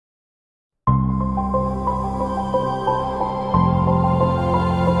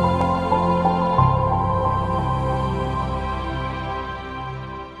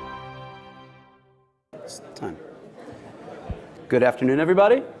Good afternoon,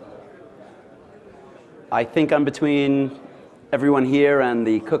 everybody. I think I'm between everyone here and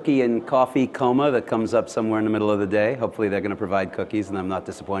the cookie and coffee coma that comes up somewhere in the middle of the day. Hopefully they're going to provide cookies and I'm not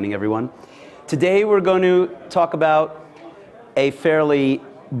disappointing everyone. Today we're going to talk about a fairly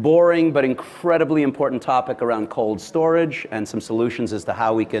boring but incredibly important topic around cold storage and some solutions as to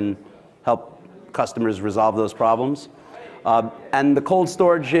how we can help customers resolve those problems. And the cold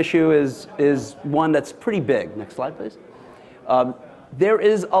storage issue is one that's pretty big. Next slide, please. There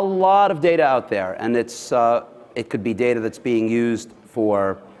is a lot of data out there, and it could be data that's being used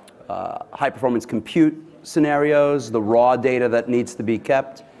for high-performance compute scenarios, the raw data that needs to be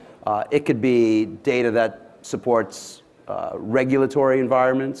kept. It could be data that supports regulatory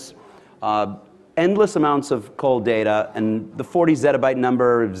environments. Endless amounts of cold data, and the 40 zettabyte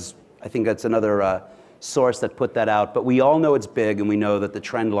number is, I think that's another source that put that out. But we all know it's big, and we know that the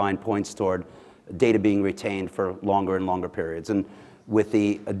trend line points toward data being retained for longer and longer periods. And with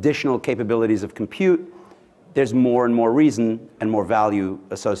the additional capabilities of compute, there's more and more reason and more value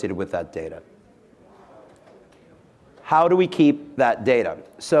associated with that data. How do we keep that data?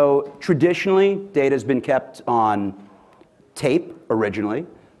 So traditionally, data has been kept on tape originally.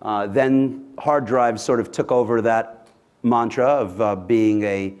 Then hard drives sort of took over that mantra of being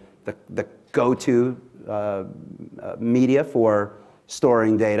the go-to media for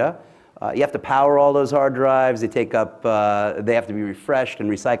storing data. You have to power all those hard drives. They take up, they have to be refreshed and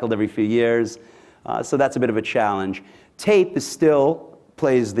recycled every few years. So that's a bit of a challenge. Tape still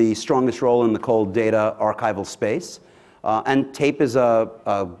plays the strongest role in the cold data archival space. And tape is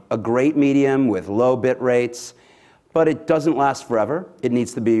a great medium with low bit rates, but it doesn't last forever. It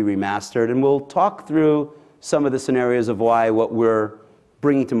needs to be remastered. And we'll talk through some of the scenarios of why what we're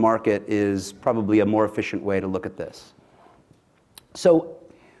bringing to market is probably a more efficient way to look at this. So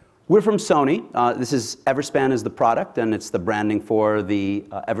we're from Sony. This is Everspan is the product, and it's the branding for the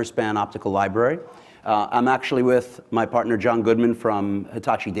Everspan optical library. I'm actually with my partner, John Goodman, from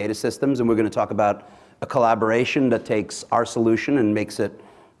Hitachi Data Systems, and we're going to talk about a collaboration that takes our solution and makes it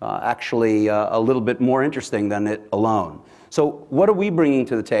actually a little bit more interesting than it alone. So what are we bringing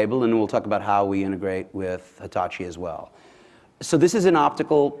to the table? And we'll talk about how we integrate with Hitachi as well. So this is an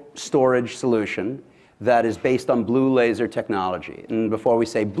optical storage solution that is based on blue laser technology. And before we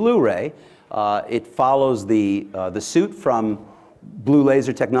say Blu-ray, it follows the suit from blue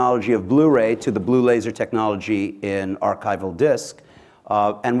laser technology of Blu-ray to the blue laser technology in archival disk.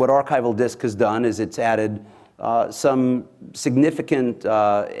 And what archival disk has done is it's added some significant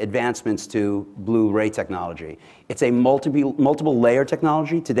advancements to Blu-ray technology. It's a multiple layer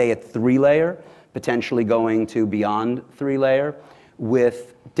technology, today at 3-layer, potentially going to beyond 3-layer,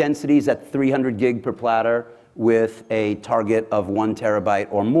 with densities at 300 gig per platter with a target of 1 terabyte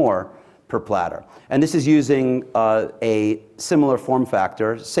or more per platter. And this is using a similar form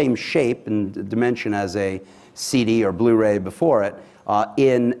factor, same shape and dimension as a CD or Blu-ray before it,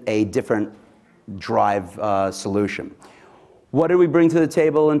 in a different drive solution. What do we bring to the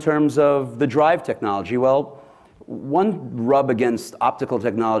table in terms of the drive technology? Well, one rub against optical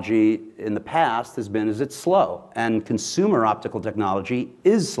technology in the past has been is it's slow, and consumer optical technology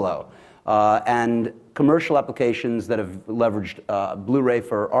is slow. And commercial applications that have leveraged Blu-ray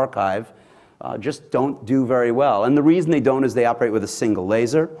for archive just don't do very well. And the reason they don't is they operate with a single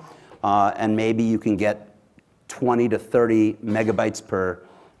laser, and maybe you can get 20 to 30 megabytes per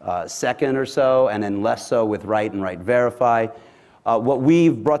second or so, and then less so with write and write verify. What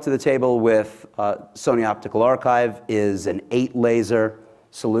we've brought to the table with Sony Optical Archive is an 8-laser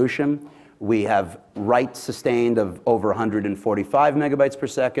solution. We have write sustained of over 145 megabytes per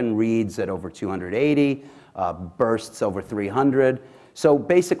second, reads at over 280, bursts over 300. So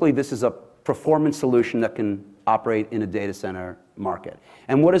basically, this is a performance solution that can operate in a data center market.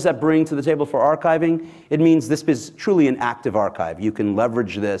 And what does that bring to the table for archiving? It means this is truly an active archive. You can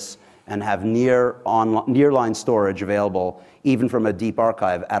leverage this and have nearline storage available even from a deep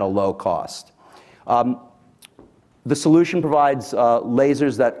archive at a low cost. The solution provides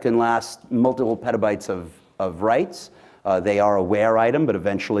lasers that can last multiple petabytes of writes. They are a wear item, but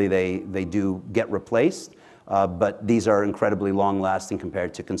eventually they do get replaced. But these are incredibly long-lasting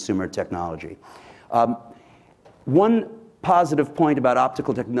compared to consumer technology. One positive point about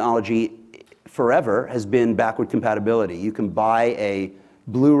optical technology forever has been backward compatibility. You can buy a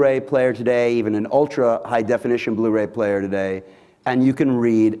Blu-ray player today, even an ultra high definition Blu-ray player today, and you can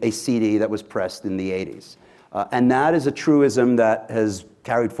read a CD that was pressed in the 80s. And that is a truism that has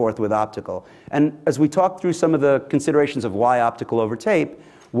carried forth with optical. And as we talk through some of the considerations of why optical over tape,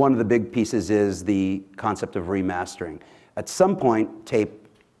 one of the big pieces is the concept of remastering. At some point, tape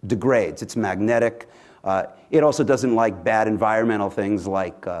degrades. It's magnetic. It also doesn't like bad environmental things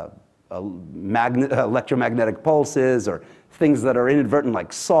like electromagnetic pulses or things that are inadvertent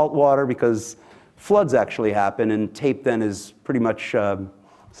like salt water, because floods actually happen, and tape then is pretty much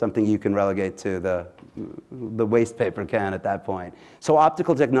something you can relegate to the waste paper can at that point. So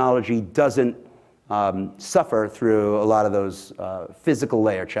optical technology doesn't suffer through a lot of those physical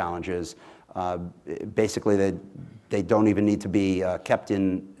layer challenges. Basically, they don't even need to be kept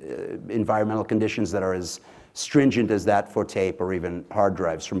in environmental conditions that are as stringent as that for tape or even hard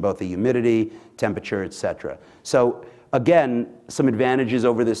drives, from both the humidity, temperature, et cetera. So again, some advantages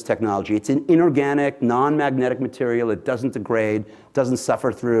over this technology. It's an inorganic, non-magnetic material. It doesn't degrade, doesn't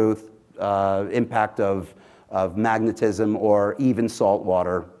suffer through impact of magnetism or even salt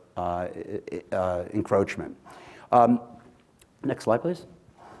water encroachment. Next slide, please.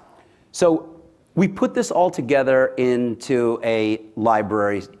 So we put this all together into a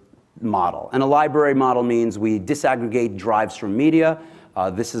library model. And a library model means we disaggregate drives from media.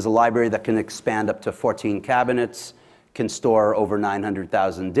 This is a library that can expand up to 14 cabinets, can store over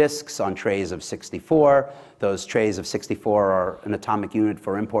 900,000 disks on trays of 64. Those trays of 64 are an atomic unit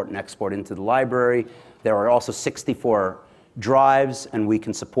for import and export into the library. There are also 64 drives, and we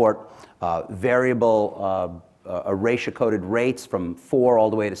can support variable erasure-coded rates from 4 all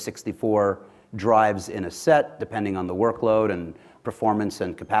the way to 64 drives in a set, depending on the workload and performance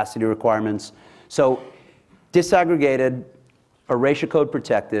and capacity requirements. So disaggregated, erasure code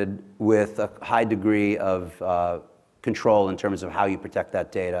protected, with a high degree of control in terms of how you protect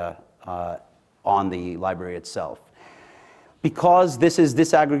that data on the library itself. Because this is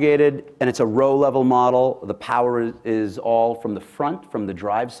disaggregated and it's a row-level model, the power is all from the front, from the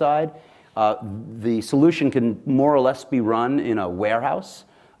drive side. The solution can more or less be run in a warehouse.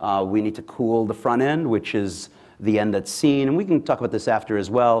 We need to cool the front end, which is the end that's seen, and we can talk about this after as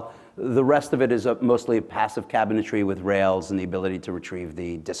well. The rest of it is mostly passive cabinetry with rails and the ability to retrieve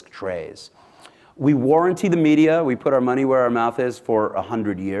the disk trays. We warranty the media. We put our money where our mouth is for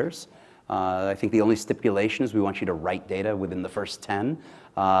 100 years. I think the only stipulation is we want you to write data within the first 10.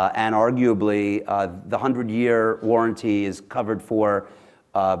 And arguably, the 100-year warranty is covered for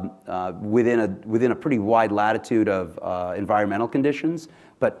within a pretty wide latitude of environmental conditions,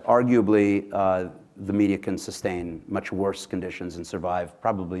 but arguably the media can sustain much worse conditions and survive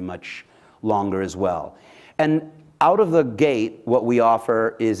probably much longer as well. And out of the gate, what we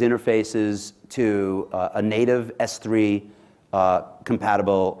offer is interfaces to a native S3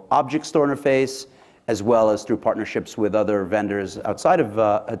 compatible object store interface, as well as through partnerships with other vendors outside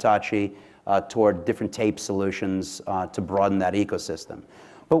of Hitachi toward different tape solutions to broaden that ecosystem.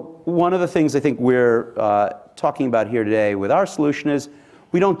 But one of the things I think we're talking about here today with our solution is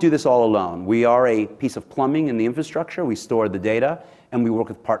we don't do this all alone. We are a piece of plumbing in the infrastructure. We store the data, and we work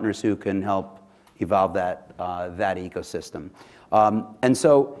with partners who can help evolve that ecosystem. And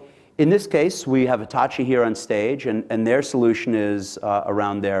so in this case, we have Hitachi here on stage, and their solution is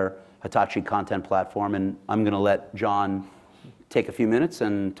around their Hitachi content platform. And I'm going to let John take a few minutes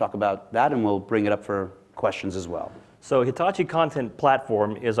and talk about that, and we'll bring it up for questions as well. So Hitachi Content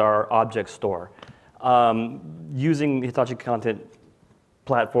Platform is our object store. Using Hitachi Content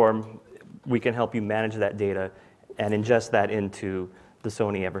Platform, we can help you manage that data and ingest that into the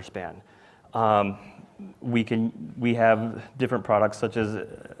Sony Everspan. We have different products such as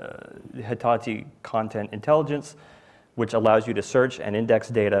Hitachi Content Intelligence, which allows you to search and index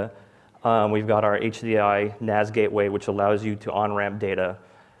data. We've got our HDI NAS gateway, which allows you to on-ramp data,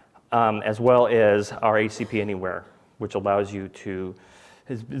 as well as our HCP Anywhere, which allows you to,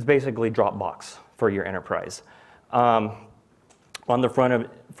 is basically Dropbox for your enterprise. On the front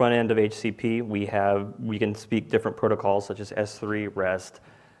end of HCP, we can speak different protocols such as S3, REST,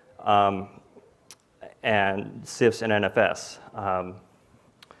 and CIFS and NFS.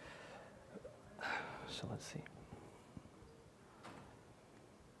 So let's see.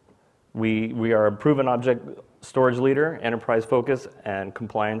 We are a proven object storage leader, enterprise focus, and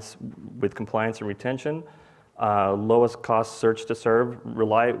compliance and retention. Lowest cost search to serve,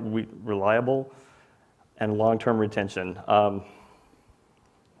 reliable, and long-term retention. I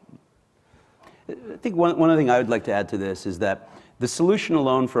think one other thing I would like to add to this is that the solution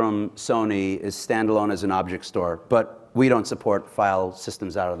alone from Sony is standalone as an object store, but we don't support file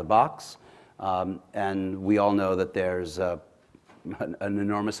systems out of the box. And we all know that there's an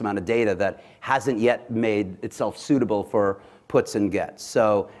enormous amount of data that hasn't yet made itself suitable for puts and gets.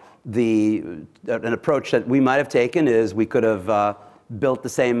 So an approach that we might have taken is we could have built the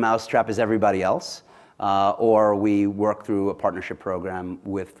same mousetrap as everybody else, or we work through a partnership program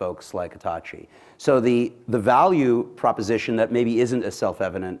with folks like Hitachi. So the value proposition that maybe isn't as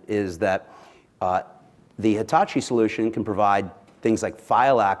self-evident is that The Hitachi solution can provide things like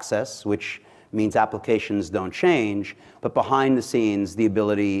file access, which means applications don't change, but behind the scenes, the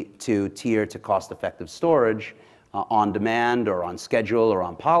ability to tier to cost-effective storage on demand or on schedule or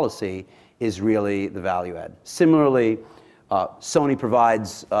on policy is really the value add. Similarly, Sony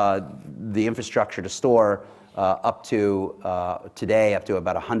provides the infrastructure to store up to, today, up to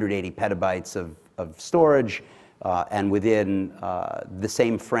about 180 petabytes of storage, and within the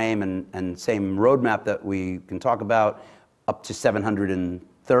same frame and same roadmap that we can talk about, up to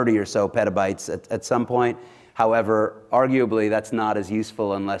 730 or so petabytes at some point. However, arguably, that's not as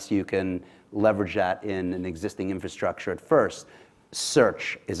useful unless you can leverage that in an existing infrastructure at first.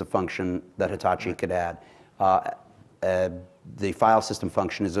 Search is a function that Hitachi could add. The file system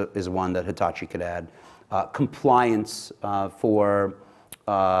function is one that Hitachi could add. Compliance for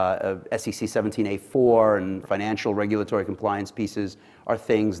SEC 17A4 and financial regulatory compliance pieces are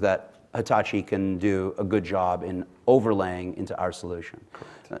things that Hitachi can do a good job in overlaying into our solution.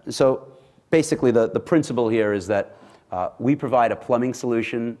 So basically the principle here is that we provide a plumbing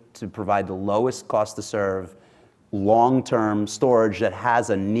solution to provide the lowest cost to serve long-term storage that has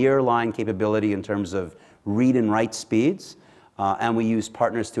a near-line capability in terms of read and write speeds, and we use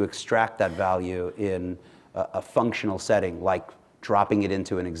partners to extract that value in a functional setting, like dropping it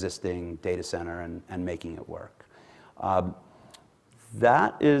into an existing data center and making it work.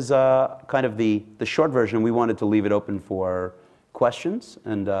 That is kind of the short version. We wanted to leave it open for questions,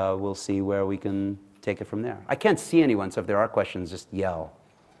 and we'll see where we can take it from there. I can't see anyone, so if there are questions, just yell.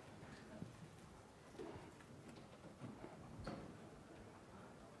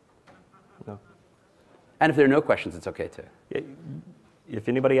 No. And if there are no questions, it's okay too. If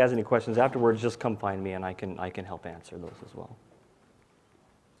anybody has any questions afterwards, just come find me, and I can help answer those as well.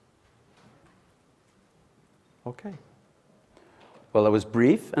 Okay. Well, it was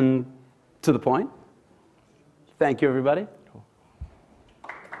brief and to the point. Thank you, everybody.